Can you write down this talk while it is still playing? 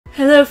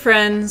Hello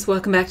friends,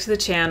 welcome back to the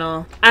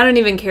channel. I don't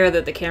even care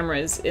that the camera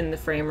is in the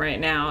frame right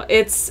now.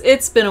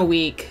 It's been a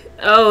week.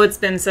 Oh, it's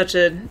been such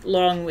a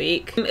long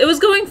week. It was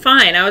going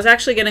fine. I was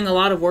actually getting a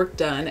lot of work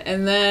done.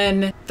 And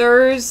then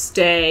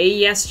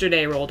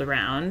yesterday rolled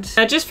around.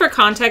 Just for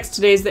context,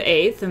 today's the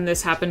 8th and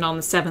this happened on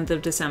the 7th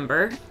of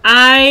December.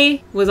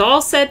 I was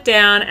all set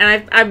down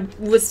and I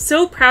was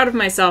so proud of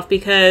myself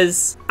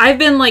because I've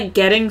been like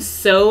getting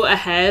so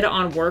ahead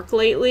on work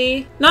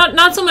lately.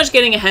 Not so much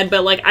getting ahead,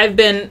 but like I've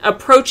been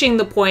approaching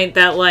the point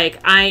that like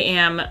I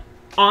am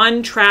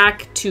on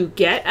track to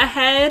get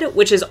ahead,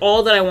 which is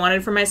all that I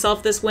wanted for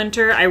myself this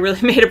winter. I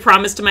really made a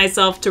promise to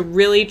myself to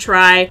really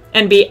try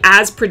and be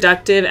as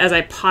productive as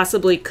I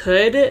possibly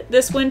could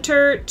this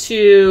winter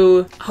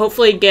to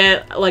hopefully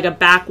get like a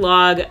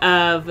backlog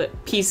of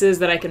pieces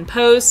that I can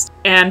post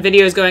and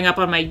videos going up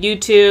on my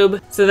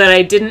YouTube so that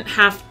I didn't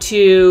have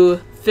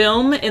to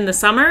film in the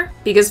summer,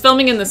 because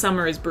filming in the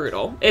summer is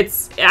brutal.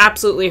 It's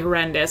absolutely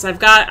horrendous. I've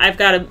got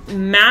a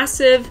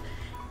massive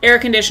air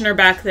conditioner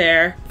back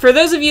there. For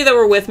those of you that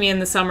were with me in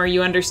the summer,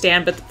 you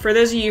understand, but for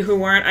those of you who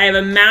weren't, I have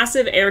a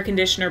massive air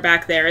conditioner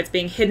back there. It's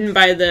being hidden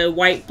by the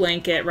white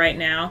blanket right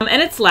now.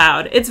 And it's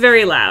loud. It's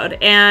very loud.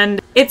 And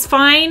it's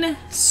fine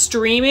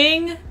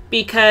streaming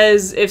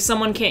because if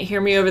someone can't hear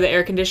me over the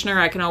air conditioner,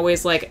 I can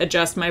always like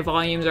adjust my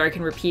volumes or I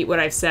can repeat what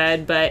I've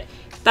said, but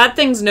that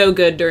thing's no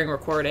good during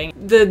recording.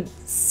 The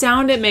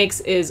sound it makes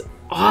is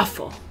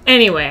awful.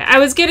 Anyway, I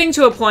was getting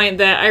to a point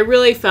that I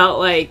really felt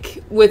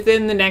like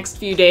within the next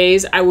few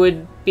days I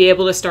would be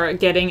able to start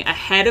getting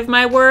ahead of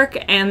my work.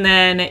 And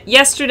then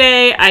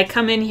yesterday I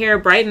come in here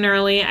bright and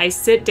early, I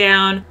sit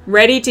down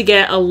ready to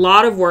get a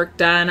lot of work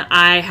done.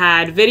 I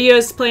had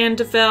videos planned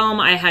to film,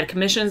 I had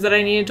commissions that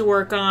I needed to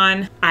work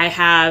on, I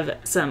have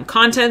some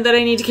content that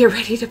I need to get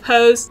ready to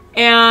post,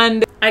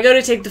 and I go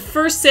to take the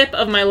first sip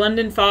of my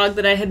London Fog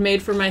that I had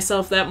made for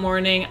myself that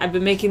morning. I've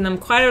been making them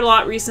quite a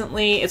lot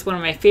recently. It's one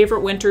of my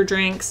favorite winter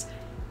drinks.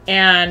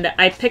 And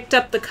I picked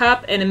up the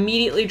cup and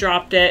immediately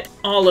dropped it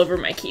all over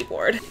my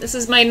keyboard. This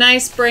is my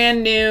nice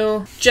brand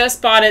new,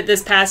 just bought it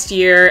this past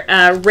year,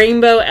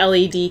 rainbow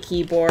LED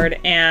keyboard,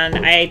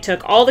 and I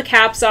took all the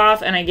caps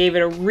off and I gave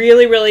it a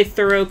really, really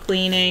thorough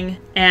cleaning.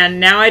 And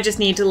now I just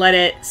need to let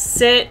it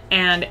sit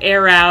and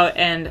air out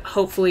and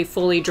hopefully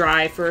fully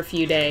dry for a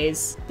few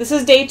days. This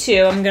is day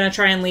 2. I'm gonna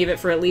try and leave it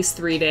for at least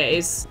 3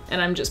 days. And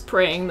I'm just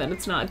praying that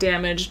it's not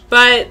damaged.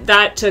 But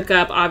that took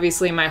up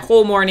obviously my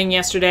whole morning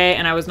yesterday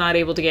and I was not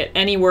able to get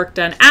any work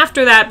done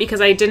after that because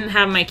I didn't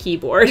have my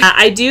keyboard.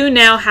 I do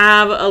now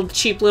have a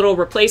cheap little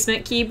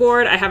replacement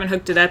keyboard. I haven't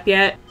hooked it up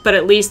yet, but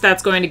at least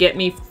that's going to get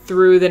me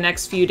through the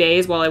next few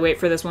days while I wait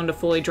for this one to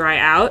fully dry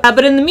out.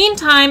 But in the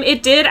meantime,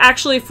 it did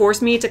actually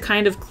force me to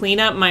kind of clean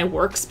up my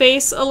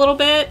workspace a little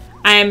bit.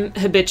 I'm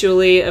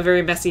habitually a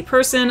very messy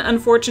person,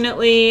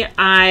 unfortunately.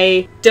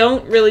 I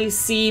don't really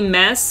see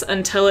mess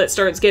until it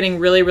starts getting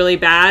really, really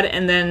bad,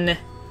 and then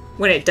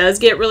when it does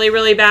get really,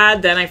 really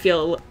bad, then I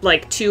feel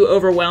like too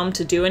overwhelmed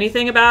to do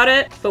anything about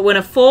it. But when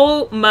a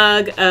full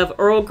mug of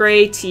Earl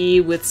Grey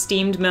tea with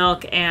steamed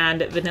milk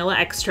and vanilla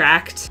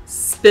extract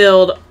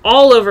spilled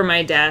all over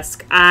my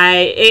desk,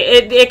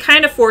 it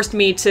kind of forced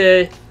me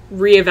to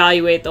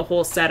reevaluate the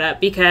whole setup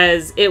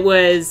because it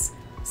was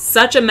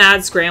such a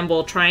mad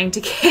scramble trying to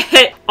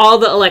get all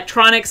the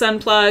electronics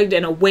unplugged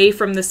and away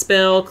from the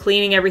spill,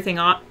 cleaning everything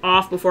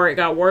off before it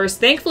got worse.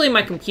 Thankfully,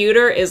 my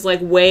computer is like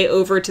way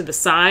over to the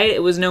side.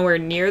 It was nowhere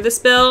near the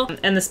spill,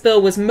 and the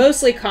spill was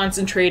mostly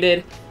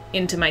concentrated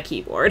into my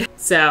keyboard.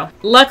 So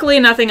luckily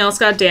nothing else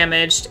got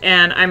damaged,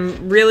 and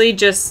I'm really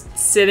just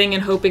sitting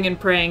and hoping and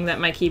praying that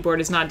my keyboard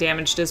is not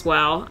damaged as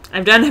well.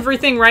 I've done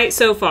everything right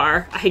so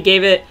far. I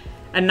gave it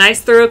a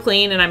nice thorough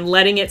clean and I'm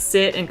letting it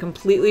sit and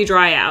completely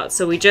dry out,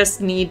 so we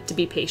just need to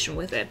be patient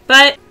with it.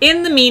 But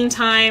in the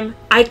meantime,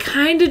 I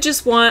kind of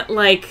just want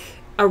like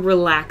a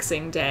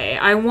relaxing day.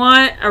 I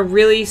want a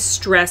really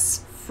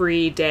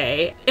stress-free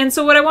day. And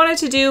so what I wanted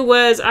to do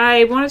was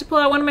I wanted to pull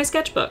out one of my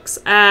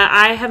sketchbooks.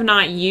 I have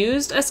not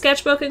used a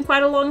sketchbook in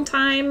quite a long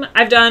time.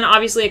 I've done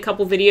obviously a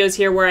couple videos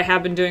here where I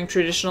have been doing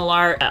traditional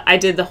art. I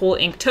did the whole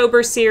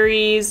Inktober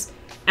series,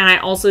 and I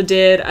also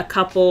did a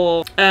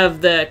couple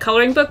of the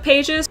coloring book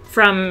pages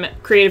from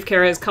Creative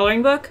Kara's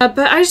coloring book. But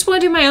I just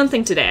want to do my own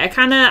thing today.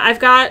 I've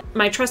got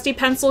my trusty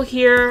pencil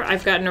here,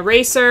 I've got an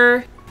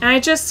eraser, and I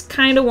just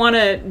kind of want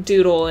to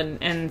doodle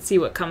and see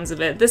what comes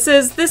of it. This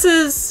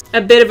is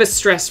a bit of a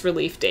stress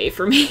relief day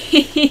for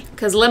me.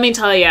 Because let me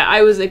tell you,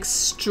 I was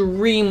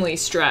extremely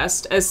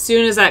stressed. As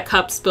soon as that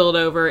cup spilled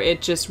over, it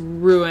just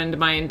ruined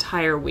my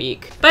entire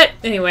week. But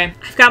anyway,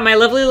 I've got my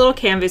lovely little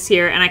canvas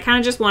here, and I kind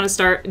of just want to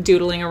start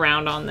doodling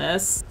around on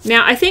this.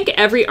 Now, I think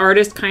every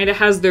artist kind of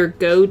has their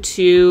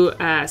go-to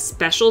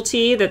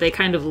specialty that they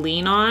kind of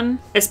lean on,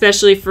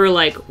 especially for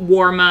like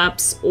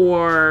warm-ups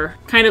or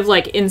kind of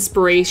like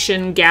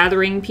inspiration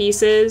gathering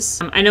pieces.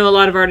 I know a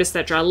lot of artists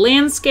that draw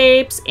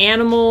landscapes,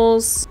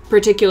 animals,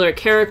 particular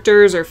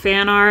characters or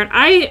fan art.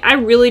 I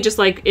really just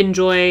like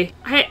enjoy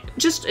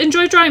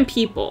drawing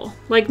people.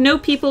 Like no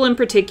people in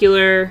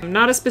particular,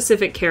 not a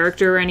specific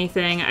character or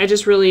anything. I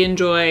just really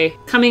enjoy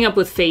coming up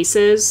with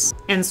faces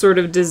and sort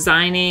of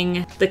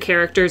designing the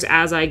characters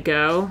as I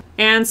go.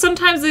 And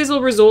sometimes these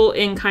will result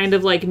in kind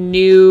of like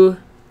new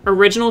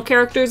original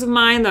characters of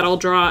mine that I'll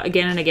draw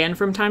again and again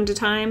from time to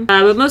time.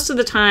 But most of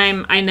the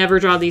time, I never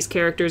draw these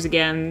characters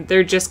again.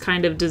 They're just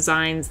kind of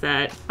designs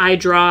that I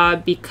draw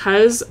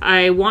because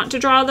I want to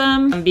draw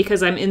them,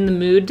 because I'm in the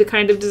mood to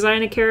kind of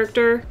design a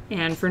character,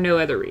 and for no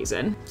other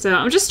reason. So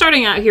I'm just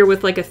starting out here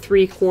with like a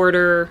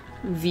 3/4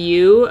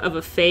 view of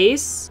a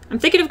face. I'm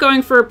thinking of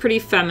going for a pretty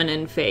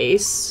feminine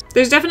face.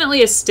 There's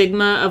definitely a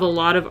stigma of a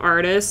lot of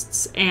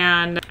artists,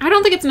 and I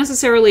don't think it's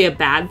necessarily a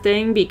bad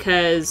thing,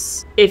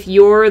 because if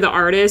you're the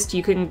artist,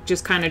 you can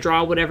just kind of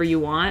draw whatever you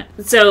want.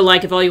 So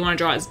like if all you want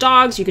to draw is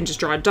dogs, you can just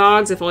draw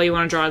dogs. If all you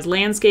want to draw is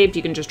landscape,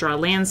 you can just draw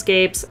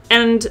landscapes.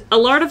 And a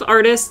lot of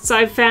artists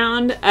I've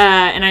found,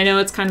 and I know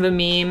it's kind of a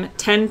meme,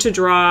 tend to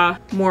draw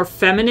more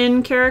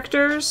feminine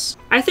characters.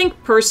 I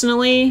think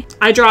personally,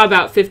 I draw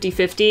about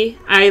 50-50.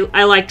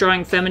 I like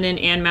drawing feminine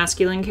and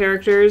masculine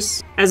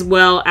characters, as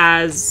well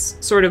as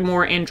sort of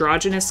more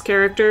androgynous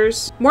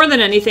characters. More than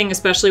anything,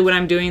 especially when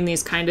I'm doing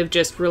these kind of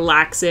just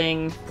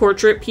relaxing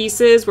portrait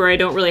pieces where I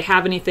don't really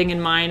have anything in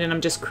mind and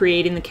I'm just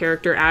creating the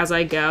character as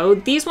I go.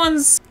 These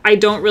ones, I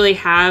don't really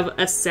have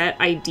a set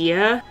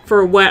idea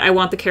for what I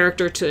want the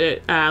character to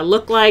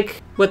look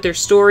like, what their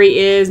story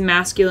is,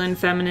 masculine,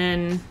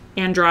 feminine,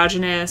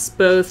 androgynous,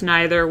 both,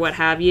 neither, what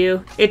have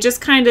you. It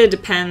just kind of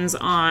depends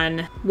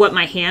on what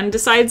my hand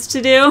decides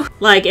to do.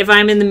 Like if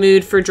I'm in the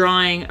mood for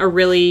drawing a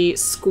really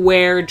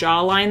square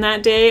jawline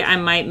that day, I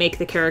might make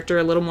the character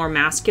a little more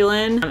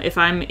masculine. If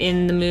I'm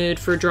in the mood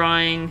for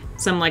drawing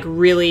some like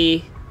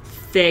really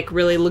thick,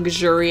 really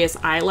luxurious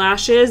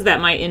eyelashes,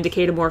 that might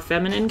indicate a more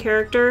feminine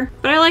character.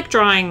 But I like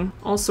drawing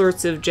all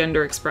sorts of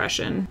gender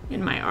expression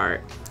in my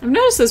art. I've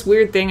noticed this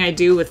weird thing I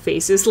do with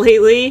faces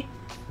lately.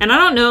 And I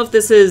don't know if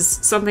this is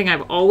something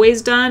I've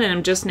always done and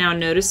I'm just now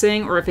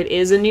noticing, or if it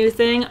is a new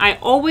thing. I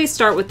always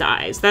start with the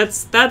eyes.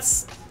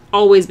 That's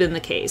always been the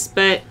case.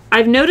 But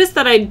I've noticed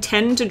that I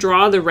tend to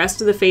draw the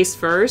rest of the face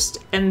first,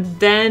 and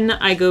then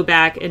I go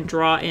back and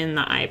draw in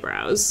the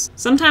eyebrows.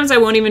 Sometimes I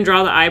won't even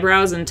draw the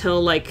eyebrows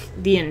until like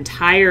the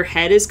entire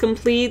head is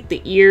complete,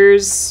 the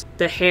ears,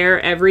 the hair,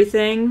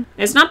 everything.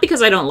 It's not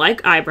because I don't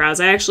like eyebrows.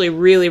 I actually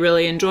really,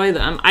 really enjoy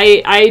them.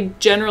 I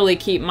generally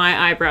keep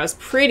my eyebrows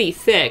pretty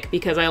thick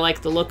because I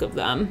like the look of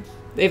them.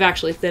 They've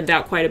actually thinned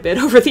out quite a bit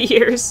over the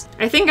years.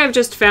 I think I've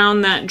just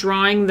found that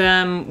drawing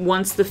them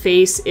once the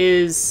face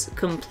is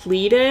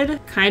completed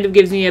kind of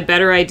gives me a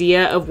better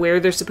idea of where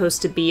they're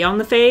supposed to be on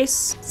the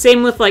face.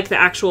 Same with like the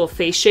actual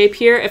face shape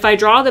here. If I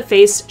draw the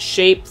face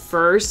shape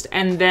first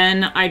and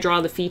then I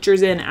draw the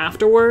features in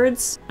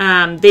afterwards,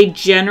 they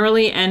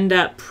generally end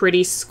up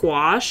pretty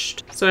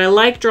squashed. So I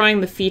like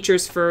drawing the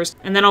features first,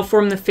 and then I'll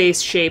form the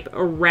face shape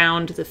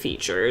around the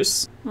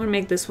features. I want to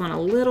make this one a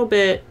little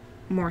bit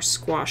more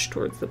squashed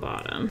towards the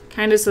bottom,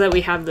 kind of so that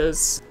we have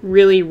those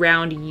really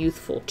round,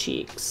 youthful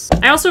cheeks.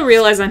 I also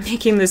realize I'm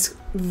making this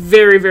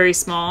very, very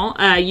small.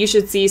 You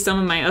should see some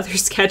of my other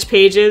sketch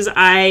pages.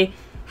 I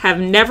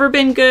have never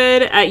been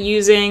good at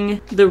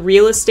using the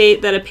real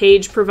estate that a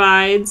page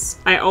provides.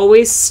 I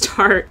always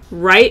start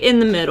right in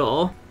the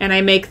middle and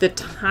I make the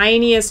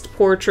tiniest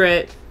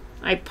portrait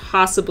I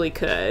possibly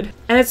could.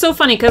 And it's so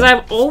funny because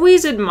I've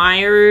always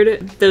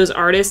admired those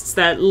artists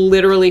that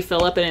literally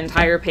fill up an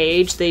entire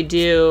page. They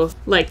do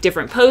like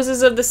different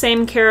poses of the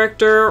same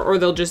character, or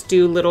they'll just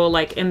do little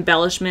like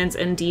embellishments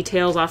and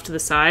details off to the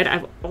side.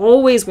 I've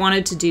always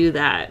wanted to do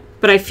that.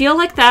 But I feel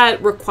like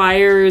that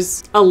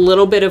requires a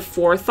little bit of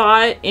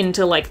forethought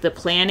into like the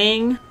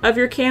planning of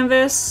your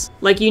canvas.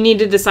 Like you need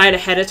to decide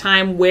ahead of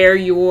time where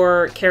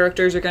your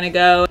characters are gonna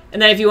go.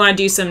 And then if you wanna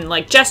do some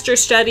like gesture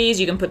studies,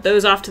 you can put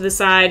those off to the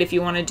side. If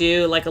you wanna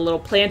do like a little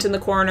plant in the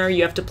corner,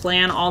 you have to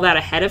plan all that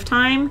ahead of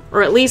time.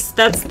 Or at least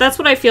that's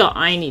what I feel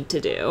I need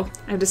to do.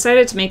 I've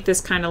decided to make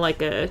this kind of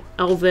like a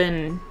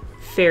elven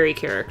fairy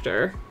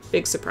character.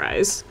 Big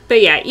surprise.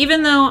 But yeah,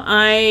 even though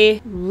I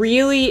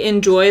really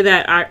enjoy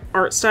that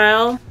art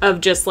style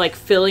of just like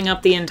filling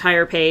up the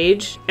entire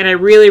page, and I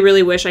really,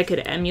 really wish I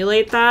could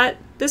emulate that,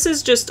 this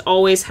is just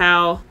always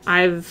how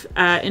I've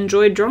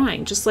enjoyed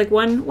drawing, just like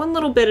one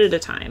little bit at a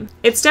time.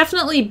 It's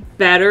definitely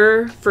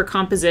better for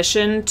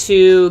composition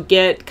to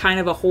get kind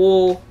of a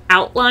whole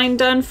outline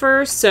done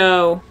first.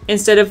 So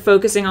instead of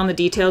focusing on the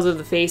details of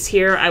the face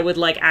here, I would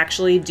like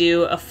actually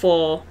do a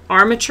full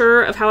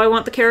armature of how I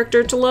want the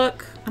character to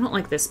look. I don't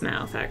like this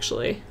mouth,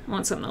 actually. I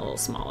want something a little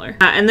smaller.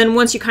 And then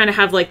once you kind of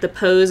have like the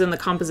pose and the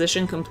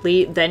composition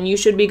complete, then you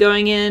should be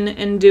going in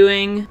and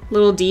doing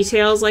little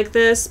details like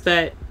this.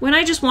 But when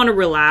I just want to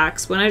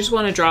relax, when I just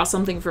want to draw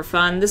something for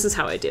fun, this is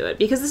how I do it,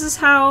 because this is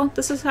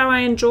how I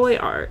enjoy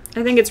art.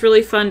 I think it's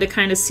really fun to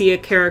kind of see a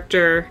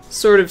character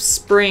sort of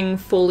spring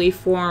fully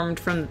formed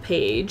from the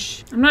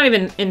page. I'm not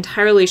even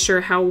entirely sure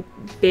how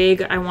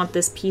big I want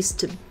this piece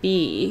to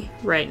be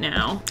right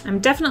now. I'm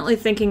definitely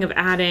definitely thinking of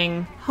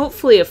adding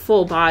hopefully a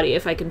full body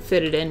if I can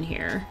fit it in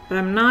here. But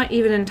I'm not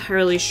even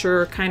entirely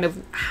sure kind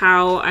of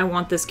how I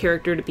want this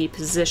character to be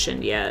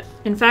positioned yet.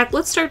 In fact,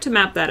 let's start to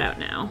map that out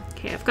now.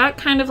 Okay, I've got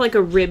kind of like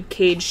a rib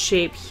cage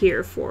shape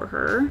here for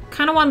her.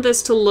 Kind of want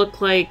this to look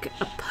like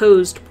a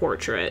posed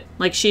portrait.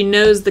 Like she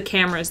knows the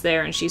camera's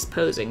there and she's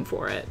posing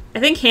for it. I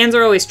think hands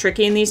are always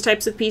tricky in these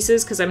types of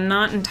pieces because I'm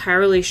not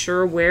entirely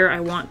sure where I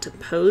want to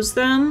pose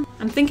them.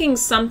 I'm thinking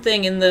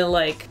something in the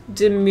like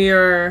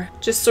demure,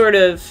 just sort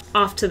of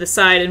off to the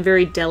side and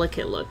very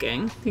delicate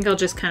looking. I think I'll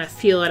just kind of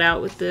feel it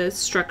out with the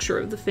structure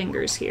of the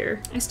fingers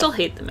here. I still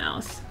hate the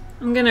mouth.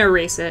 I'm gonna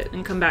erase it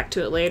and come back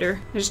to it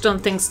later. I just don't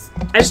think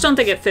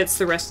it fits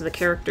the rest of the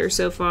character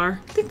so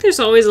far. I think there's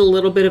always a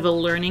little bit of a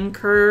learning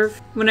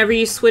curve whenever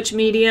you switch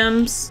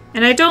mediums.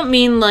 And I don't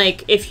mean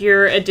like if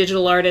you're a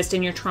digital artist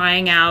and you're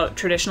trying out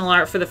traditional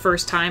art for the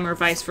first time or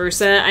vice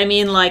versa. I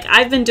mean like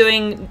I've been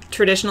doing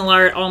traditional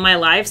art all my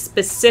life,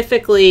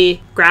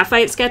 specifically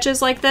graphite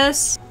sketches like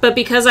this. But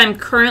because I'm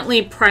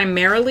currently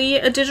primarily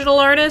a digital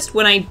artist,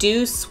 when I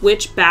do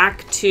switch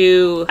back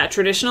to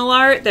traditional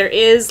art, there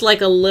is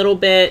like a little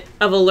bit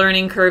of a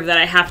learning curve that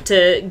I have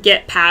to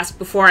get past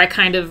before I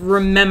kind of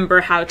remember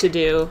how to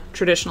do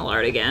traditional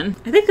art again.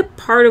 I think a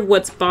part of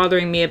what's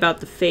bothering me about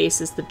the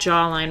face is the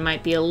jawline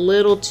might be a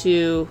little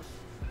too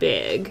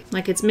big.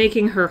 Like it's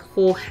making her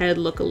whole head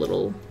look a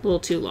little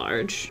too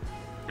large.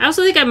 I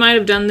also think I might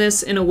have done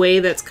this in a way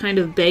that's kind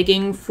of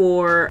begging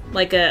for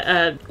like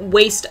a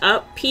waist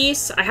up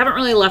piece. I haven't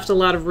really left a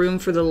lot of room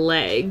for the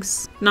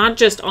legs, not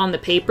just on the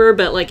paper,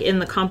 but like in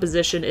the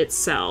composition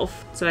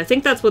itself. So I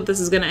think that's what this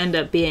is going to end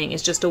up being,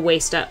 is just a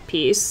waist up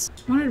piece.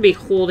 I wanted to be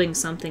holding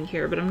something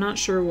here, but I'm not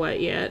sure what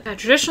yet.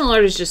 Traditional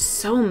art is just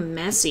so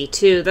messy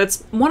too.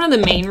 That's one of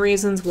the main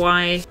reasons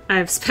why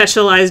I've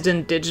specialized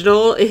in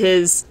digital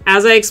is,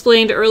 as I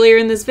explained earlier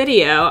in this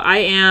video, I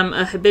am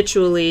a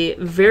habitually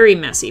very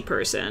messy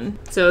person.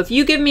 So if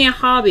you give me a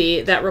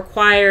hobby that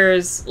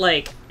requires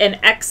like an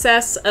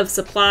excess of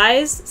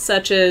supplies,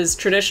 such as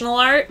traditional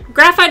art,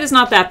 graphite is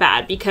not that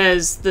bad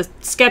because the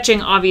sketching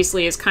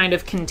obviously is kind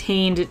of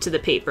contained to the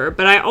paper.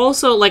 But I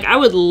also, like, I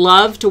would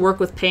love to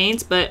work with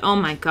paints, but oh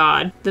my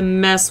god, the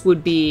mess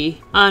would be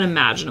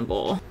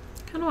unimaginable.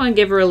 Kind of want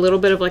to give her a little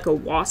bit of like a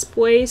wasp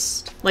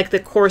waist, like the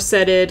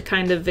corseted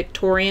kind of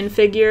Victorian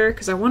figure,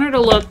 because I want her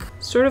to look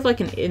sort of like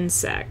an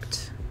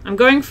insect. I'm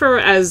going for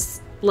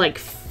as like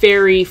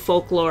fairy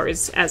folklore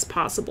as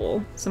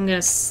possible. So I'm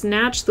gonna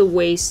snatch the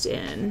waist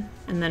in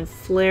and then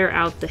flare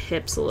out the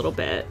hips a little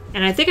bit.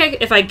 And I think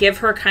if I give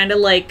her kind of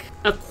like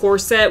a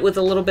corset with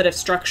a little bit of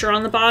structure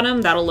on the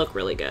bottom, that'll look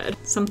really good.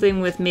 Something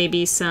with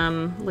maybe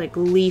some like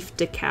leaf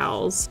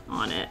decals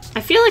on it. I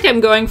feel like I'm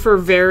going for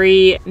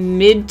very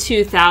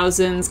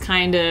mid-2000s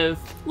kind of,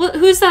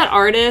 who's that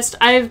artist?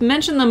 I've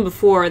mentioned them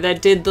before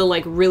that did the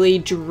like really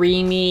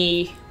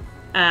dreamy,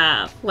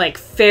 like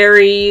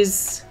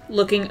fairies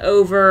looking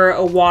over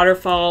a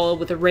waterfall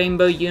with a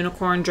rainbow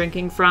unicorn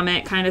drinking from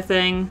it kind of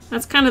thing.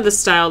 That's kind of the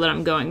style that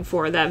I'm going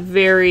for, that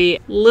very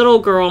little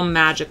girl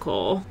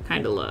magical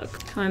kind of look.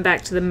 Coming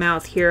back to the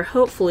mouth here,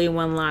 hopefully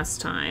one last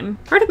time.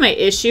 Part of my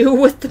issue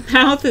with the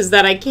mouth is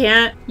that I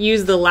can't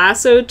use the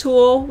lasso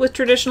tool with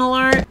traditional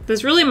art.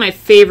 That's really my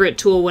favorite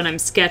tool when I'm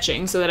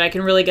sketching so that I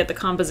can really get the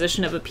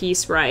composition of a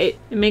piece right.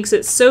 It makes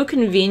it so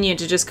convenient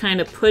to just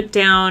kind of put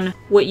down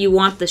what you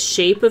want the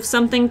shape of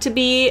something to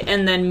be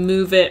and then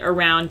move it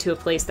around to a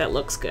place that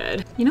looks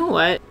good. You know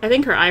what? I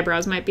think her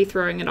eyebrows might be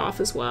throwing it off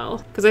as well.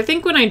 Because I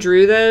think when I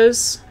drew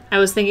those, I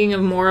was thinking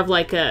of more of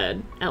like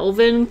a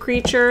elven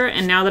creature,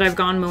 and now that I've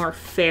gone more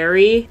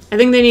fairy, I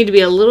think they need to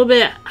be a little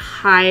bit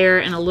higher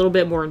and a little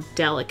bit more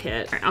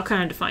delicate. All right, I'll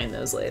kind of define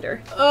those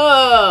later.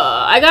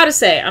 I gotta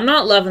say, I'm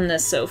not loving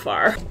this so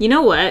far. You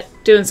know what?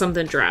 Doing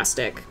something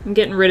drastic. I'm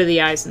getting rid of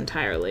the eyes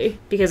entirely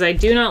because I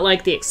do not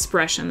like the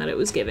expression that it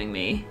was giving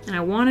me. And I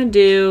want to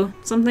do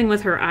something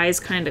with her eyes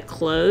kind of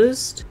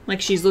closed,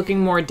 like she's looking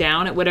more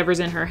down at whatever's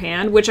in her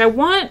hand, which I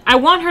want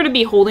her to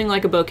be holding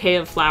like a bouquet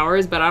of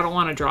flowers, but I don't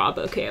want to draw a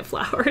bouquet of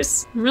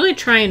flowers. I'm really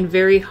trying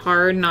very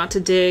hard not to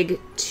dig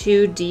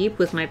too deep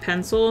with my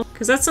pencil,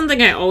 because that's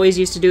something I always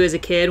used to do as a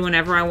kid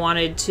whenever I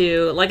wanted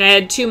to, like I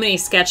had too many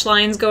sketch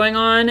lines going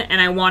on and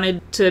I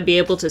wanted to be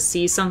able to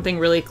see something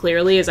really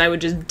clearly, as I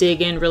would just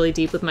dig in really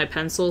deep with my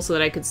pencil so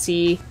that I could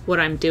see what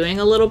I'm doing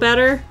a little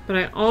better. But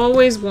I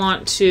always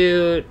want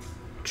to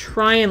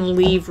try and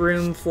leave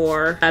room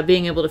for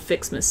being able to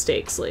fix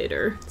mistakes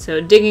later.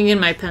 So digging in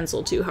my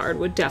pencil too hard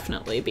would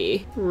definitely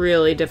be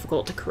really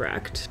difficult to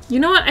correct. You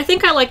know what? I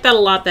think I like that a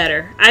lot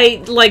better.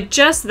 I like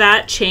just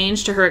that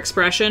change to her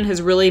expression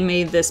has really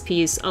made this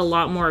piece a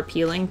lot more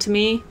appealing to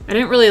me. I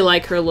didn't really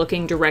like her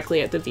looking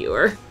directly at the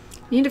viewer.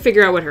 I need to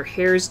figure out what her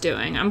hair's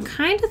doing. I'm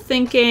kind of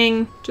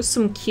thinking just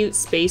some cute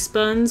space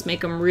buns, make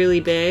them really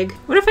big.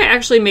 What if I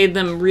actually made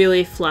them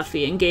really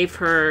fluffy and gave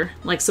her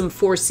like some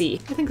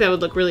 4C? I think that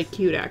would look really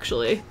cute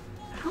actually.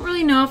 I don't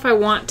really know if I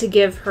want to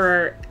give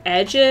her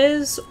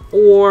edges,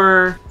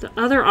 or the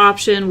other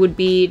option would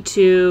be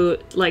to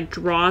like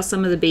draw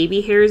some of the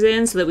baby hairs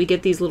in so that we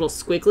get these little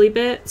squiggly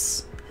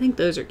bits. think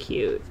those are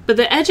cute. But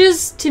the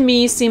edges to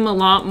me seem a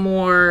lot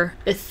more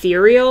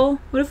ethereal.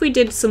 What if we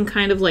did some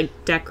kind of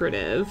like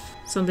decorative?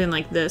 Something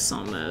like this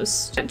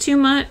almost. Is that too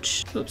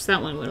much? Oops,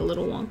 that one went a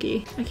little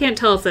wonky. I can't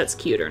tell if that's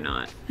cute or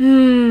not.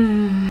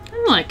 I'm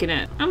liking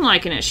it. I'm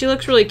liking it. She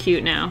looks really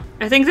cute now.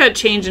 I think that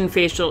change in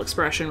facial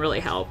expression really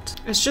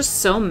helped. It's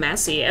just so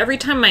messy. Every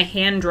time my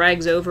hand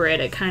drags over it,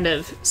 it kind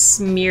of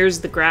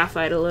smears the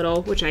graphite a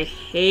little, which I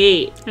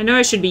hate. I know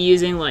I should be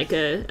using like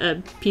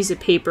a piece of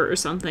paper or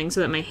something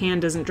so that my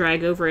hand doesn't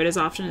drag over it as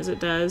often as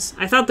it does.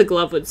 I thought the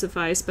glove would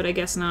suffice, but I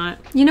guess not.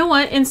 You know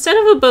what? Instead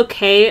of a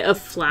bouquet of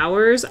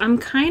flowers, I'm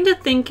kind of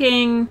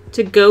thinking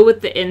to go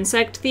with the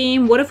insect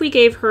theme. What if we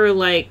gave her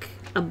like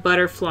a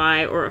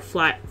butterfly or a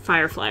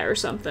firefly or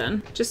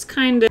something? Just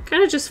kind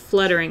of just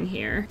fluttering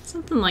here.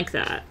 Something like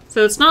that.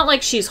 So it's not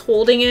like she's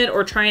holding it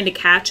or trying to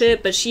catch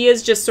it, but she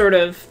is just sort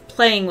of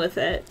playing with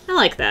it. I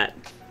like that.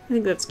 I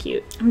think that's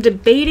cute. I'm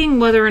debating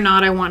whether or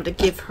not I want to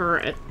give her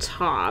a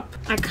top.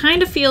 I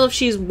kind of feel if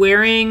she's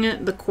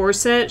wearing the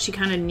corset, she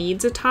kind of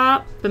needs a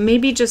top, but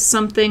maybe just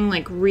something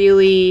like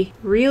really,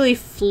 really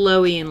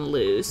flowy and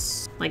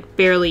loose, like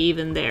barely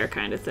even there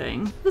kind of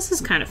thing. This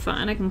is kind of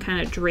fun. I can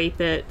kind of drape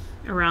it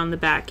around the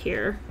back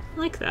here. I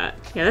like that.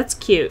 Yeah, that's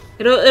cute.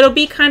 It'll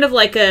be kind of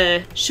like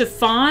a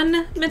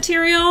chiffon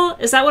material.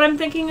 Is that what I'm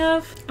thinking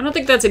of? I don't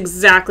think that's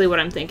exactly what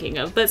I'm thinking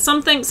of, but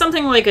something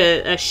like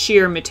a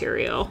sheer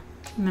material.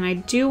 And then I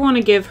do want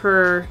to give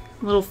her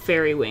little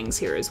fairy wings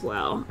here as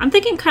well. I'm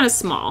thinking kind of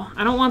small.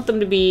 I don't want them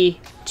to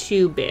be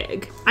too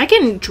big. I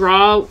can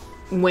draw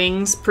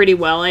wings pretty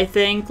well, I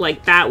think,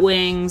 like bat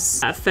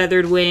wings,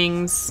 feathered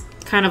wings,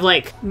 kind of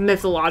like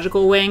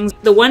mythological wings.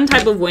 The one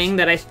type of wing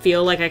that I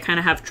feel like I kind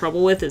of have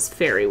trouble with is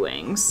fairy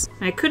wings.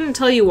 I couldn't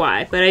tell you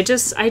why, but I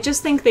just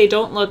think they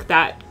don't look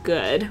that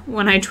good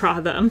when I draw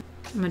them.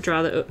 I'm gonna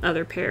draw the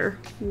other pair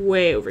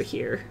way over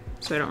here,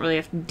 so I don't really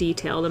have to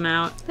detail them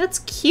out. That's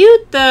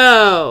cute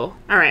though.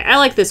 All right, I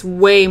like this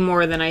way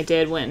more than I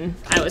did when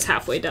I was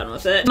halfway done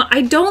with it.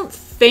 I don't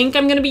think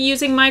I'm gonna be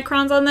using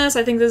microns on this.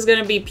 I think this is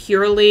gonna be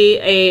purely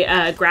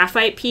a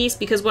graphite piece,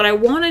 because what I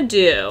wanna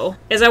do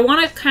is I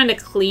wanna kind of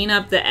clean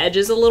up the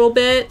edges a little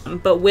bit,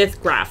 but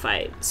with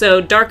graphite.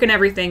 So darken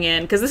everything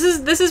in, because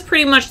this is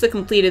pretty much the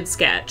completed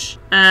sketch.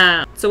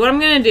 So what I'm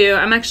gonna do,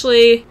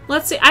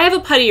 let's see, I have a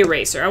putty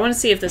eraser. I wanna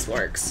see if this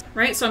works.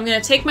 Right, so I'm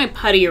gonna take my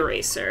putty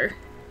eraser,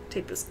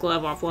 take this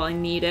glove off while I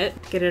need it,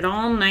 get it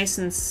all nice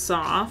and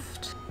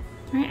soft.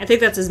 All right, I think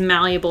that's as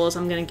malleable as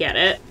I'm gonna get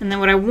it. And then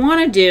what I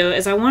wanna do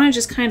is I wanna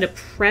just kind of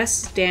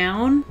press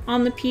down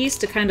on the piece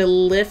to kind of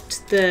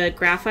lift the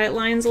graphite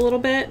lines a little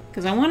bit,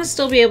 because I wanna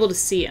still be able to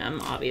see them,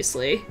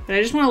 obviously. But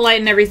I just wanna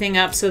lighten everything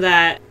up so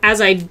that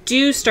as I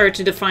do start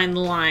to define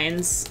the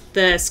lines,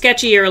 the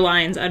sketchier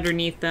lines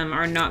underneath them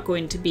are not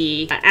going to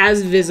be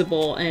as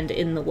visible and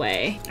in the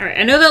way. All right,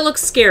 I know that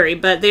looks scary,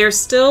 but they are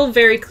still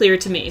very clear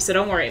to me, so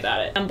don't worry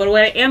about it. But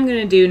what I am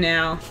gonna do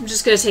now, I'm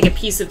just gonna take a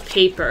piece of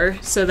paper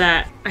so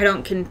that I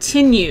don't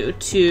continue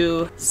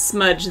to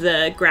smudge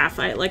the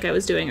graphite like I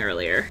was doing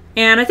earlier.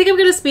 And I think I'm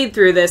gonna speed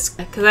through this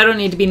because I don't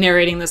need to be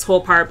narrating this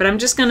whole part, but I'm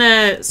just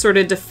gonna sort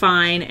of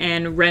define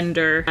and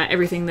render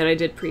everything that I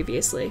did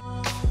previously.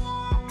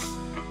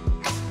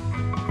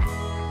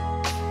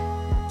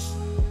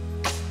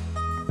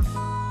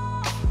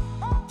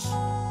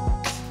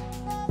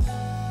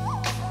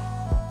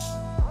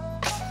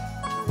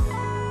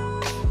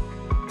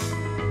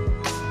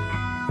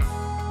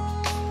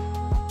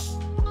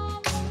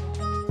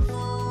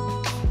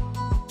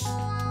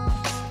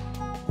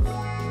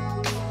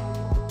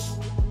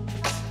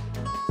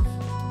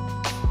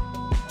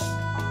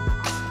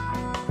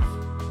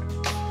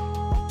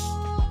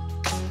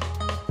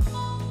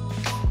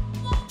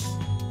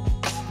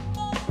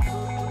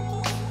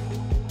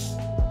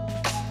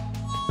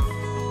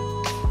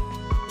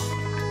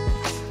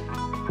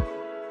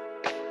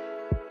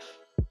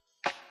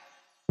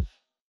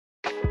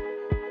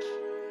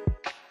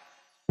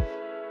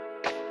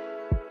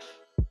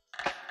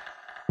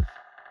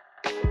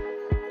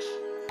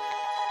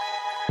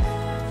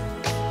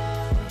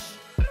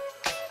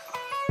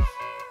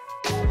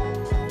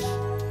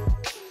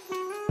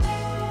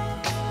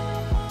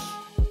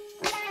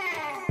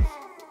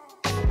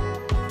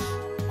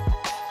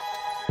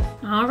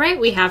 All right,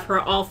 we have her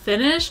all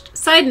finished.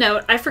 Side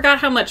note, I forgot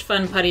how much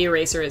fun putty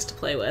eraser is to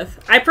play with.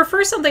 I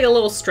prefer something a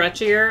little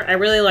stretchier. I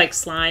really like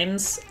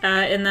slimes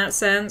in that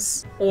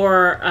sense.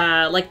 Or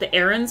like the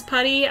Aaron's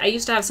putty. I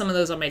used to have some of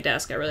those on my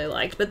desk I really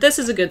liked, but this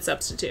is a good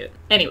substitute.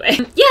 Anyway,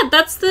 yeah,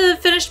 that's the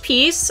finished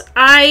piece.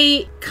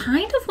 I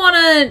kind of want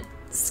to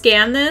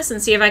scan this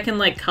and see if I can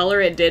like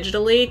color it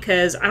digitally,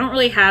 because I don't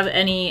really have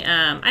any,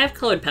 I have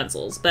colored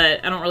pencils,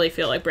 but I don't really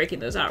feel like breaking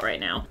those out right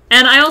now.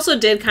 And I also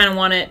did kind of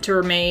want it to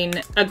remain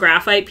a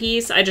graphite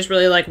piece. I just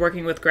really like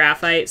working with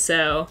graphite,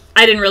 so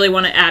I didn't really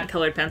want to add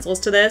colored pencils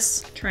to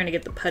this. Trying to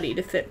get the putty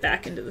to fit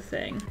back into the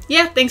thing.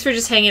 Yeah, thanks for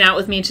just hanging out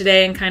with me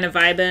today and kind of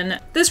vibing.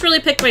 This really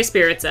picked my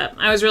spirits up.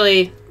 I was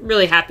really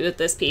happy with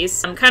this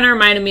piece. Kind of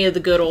reminded me of the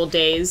good old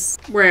days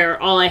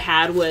where all I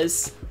had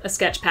was a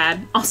sketch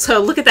pad. Also,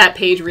 look at that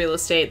page real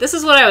estate. This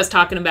is what I was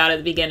talking about at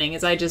the beginning,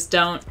 is I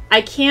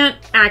can't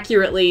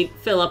accurately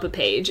fill up a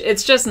page.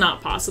 It's just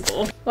not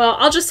possible. Well,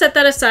 I'll just set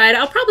that aside.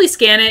 I'll probably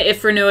scan it if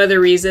for no other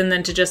reason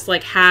than to just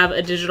like have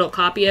a digital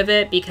copy of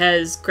it,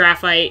 because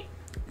graphite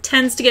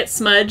tends to get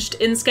smudged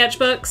in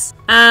sketchbooks.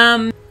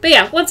 But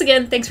yeah, once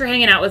again, thanks for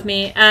hanging out with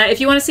me. If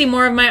you want to see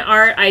more of my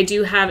art, I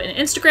do have an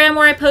Instagram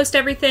where I post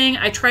everything.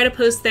 I try to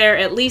post there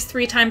at least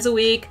 3 times a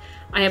week.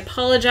 I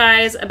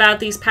apologize about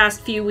these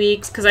past few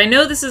weeks because I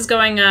know this is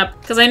going up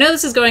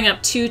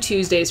 2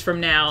 Tuesdays from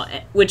now,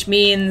 which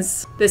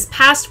means this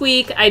past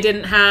week I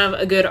didn't have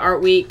a good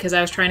art week because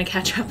I was trying to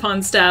catch up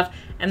on stuff.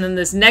 And then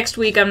this next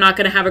week, I'm not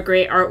going to have a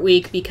great art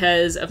week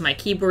because of my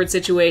keyboard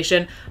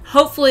situation.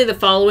 Hopefully the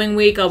following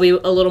week, I'll be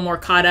a little more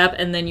caught up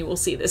and then you will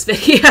see this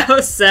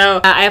video. So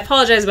I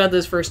apologize about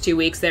those first 2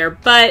 weeks there,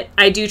 but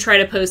I do try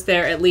to post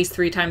there at least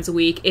 3 times a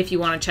week if you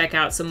want to check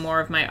out some more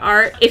of my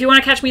art. If you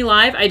want to catch me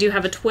live, I do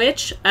have a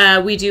Twitch.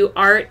 We do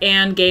art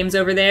and games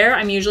over there.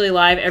 I'm usually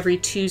live every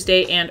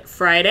Tuesday and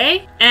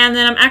Friday. And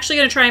then I'm actually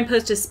going to try and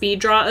post a speed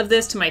draw of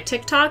this to my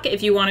TikTok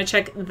if you want to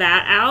check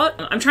that out.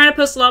 I'm trying to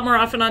post a lot more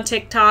often on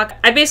TikTok.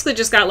 I basically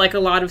just got like a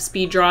lot of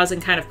speed draws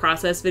and kind of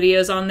process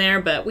videos on there,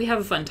 but we have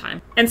a fun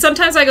time. And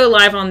sometimes I go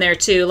live on there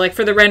too, like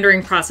for the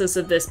rendering process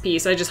of this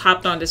piece. I just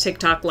hopped onto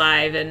TikTok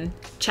live and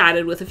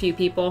chatted with a few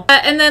people.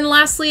 And then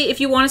lastly, if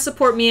you want to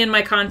support me and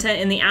my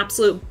content in the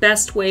absolute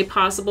best way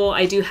possible,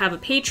 I do have a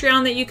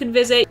Patreon that you can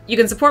visit. You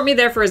can support me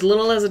there for as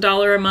little as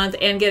 $1 a month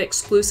and get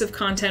exclusive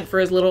content for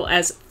as little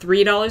as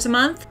 $3 a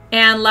month.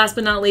 And last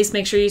but not least,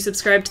 make sure you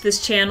subscribe to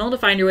this channel to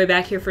find your way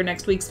back here for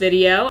next week's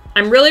video.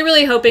 I'm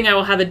really hoping I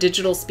will have a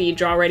digital speed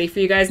draw ready for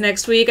you guys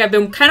next week. I've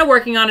been kind of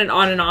working on it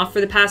on and off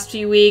for the past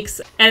few weeks,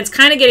 and it's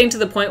kind of getting to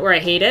the point where I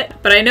hate it.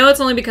 But I know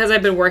it's only because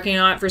I've been working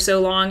on it for so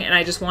long and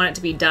I just want it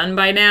to be done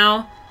by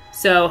now.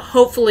 So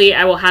hopefully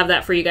I will have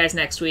that for you guys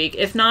next week.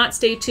 If not,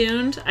 stay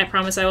tuned. I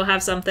promise I will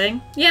have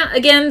something. Yeah,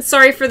 again,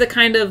 sorry for the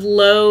kind of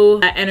low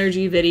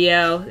energy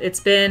video. It's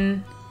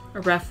been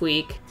a rough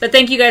week. But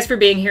thank you guys for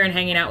being here and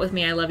hanging out with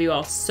me. I love you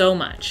all so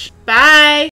much. Bye!